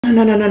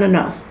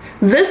No.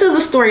 This is a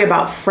story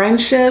about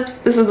friendships.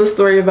 This is a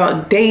story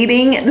about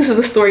dating. This is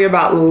a story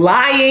about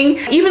lying.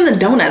 Even the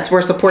donuts were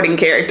a supporting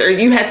character.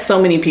 You had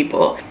so many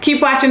people.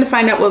 Keep watching to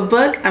find out what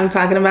book I'm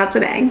talking about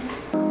today.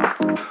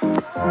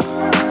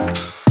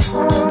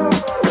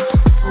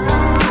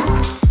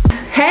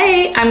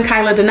 Hey, I'm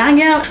Kyla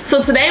Denanyoh.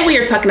 So today we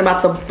are talking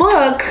about the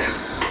book,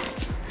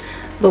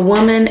 The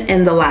Woman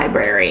in the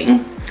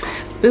Library.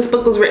 This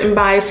book was written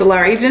by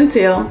Sulari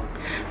Gentill.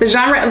 The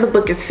genre of the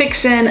book is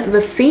fiction.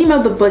 The theme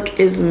of the book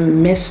is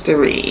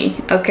mystery,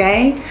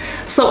 okay?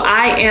 So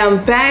I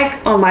am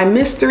back on my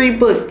mystery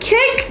book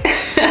kick,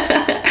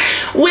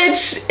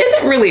 which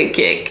isn't really a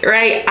kick,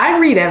 right? I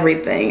read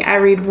everything. I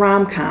read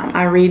rom-com,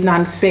 I read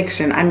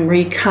nonfiction, I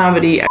read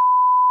comedy.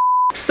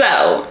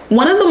 So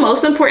one of the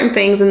most important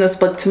things in this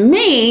book to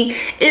me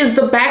is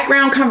the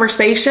background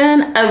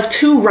conversation of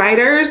two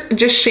writers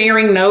just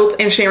sharing notes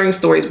and sharing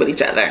stories with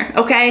each other,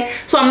 okay?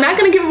 So I'm not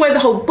gonna give away the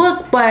whole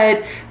book,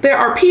 but there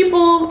are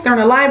people, they're in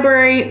a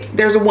library,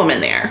 there's a woman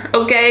there,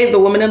 okay? The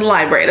Woman in the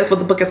Library, that's what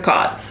the book is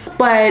called.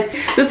 But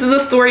this is a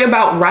story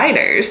about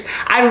writers.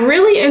 I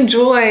really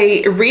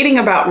enjoy reading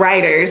about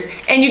writers,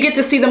 and you get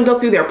to see them go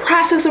through their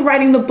process of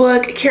writing the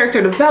book,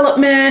 character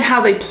development,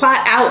 how they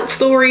plot out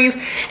stories.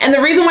 And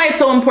the reason why it's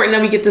so important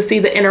that we get to see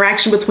the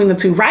interaction between the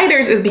two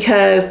writers is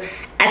because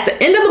at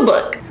the end of the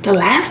book, the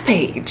last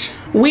page,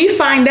 we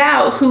find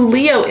out who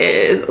Leo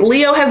is.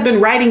 Leo has been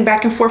writing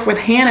back and forth with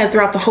Hannah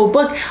throughout the whole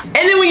book. And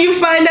then when you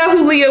find out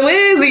who Leo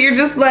is, and you're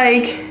just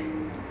like,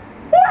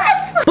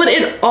 what? But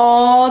it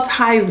all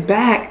ties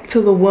back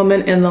to The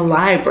Woman in the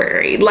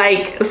Library.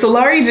 Like,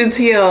 Sulari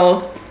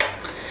Gentill,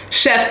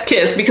 chef's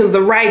kiss, because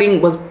the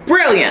writing was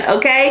brilliant,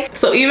 okay?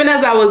 So even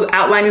as I was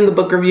outlining the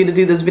book review to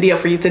do this video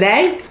for you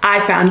today, I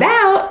found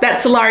out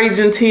that Sulari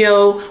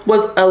Gentill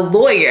was a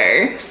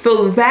lawyer.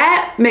 So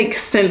that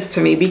makes sense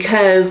to me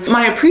because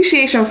my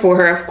appreciation for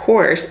her, of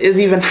course, is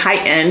even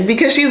heightened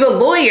because she's a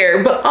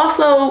lawyer, but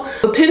also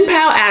the pen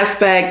pal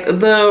aspect,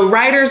 the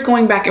writers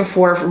going back and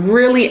forth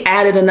really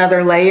added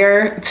another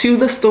layer to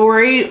the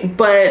story.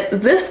 But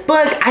this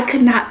book, I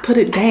could not put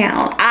it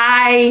down.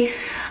 I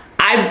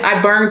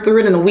burned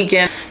through it in a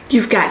weekend.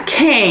 You've got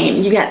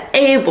Cain, you got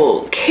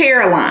Abel,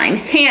 Caroline,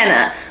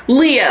 Hannah,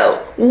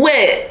 Leo,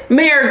 Wit,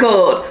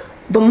 Marigold,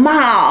 the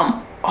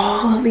mom,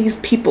 all of these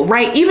people,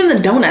 right? Even the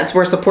donuts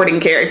were a supporting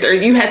character.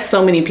 You had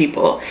so many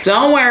people.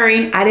 Don't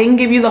worry, I didn't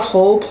give you the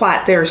whole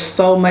plot. There's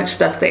so much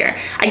stuff there.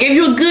 I gave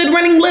you a good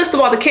running list of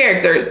all the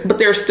characters, but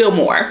there's still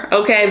more,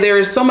 okay?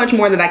 There's so much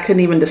more that I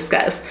couldn't even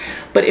discuss.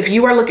 But if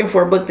you are looking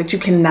for a book that you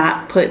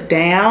cannot put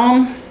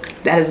down,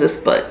 that is this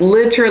book.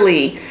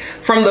 Literally,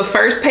 from the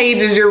first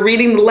page as you're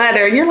reading the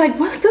letter and you're like,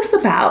 what's this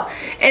about?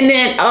 And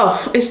then,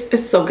 oh,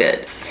 it's so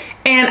good.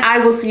 And I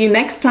will see you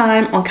next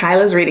time on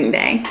Kyla's Reading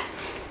Day.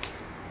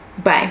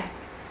 Bye.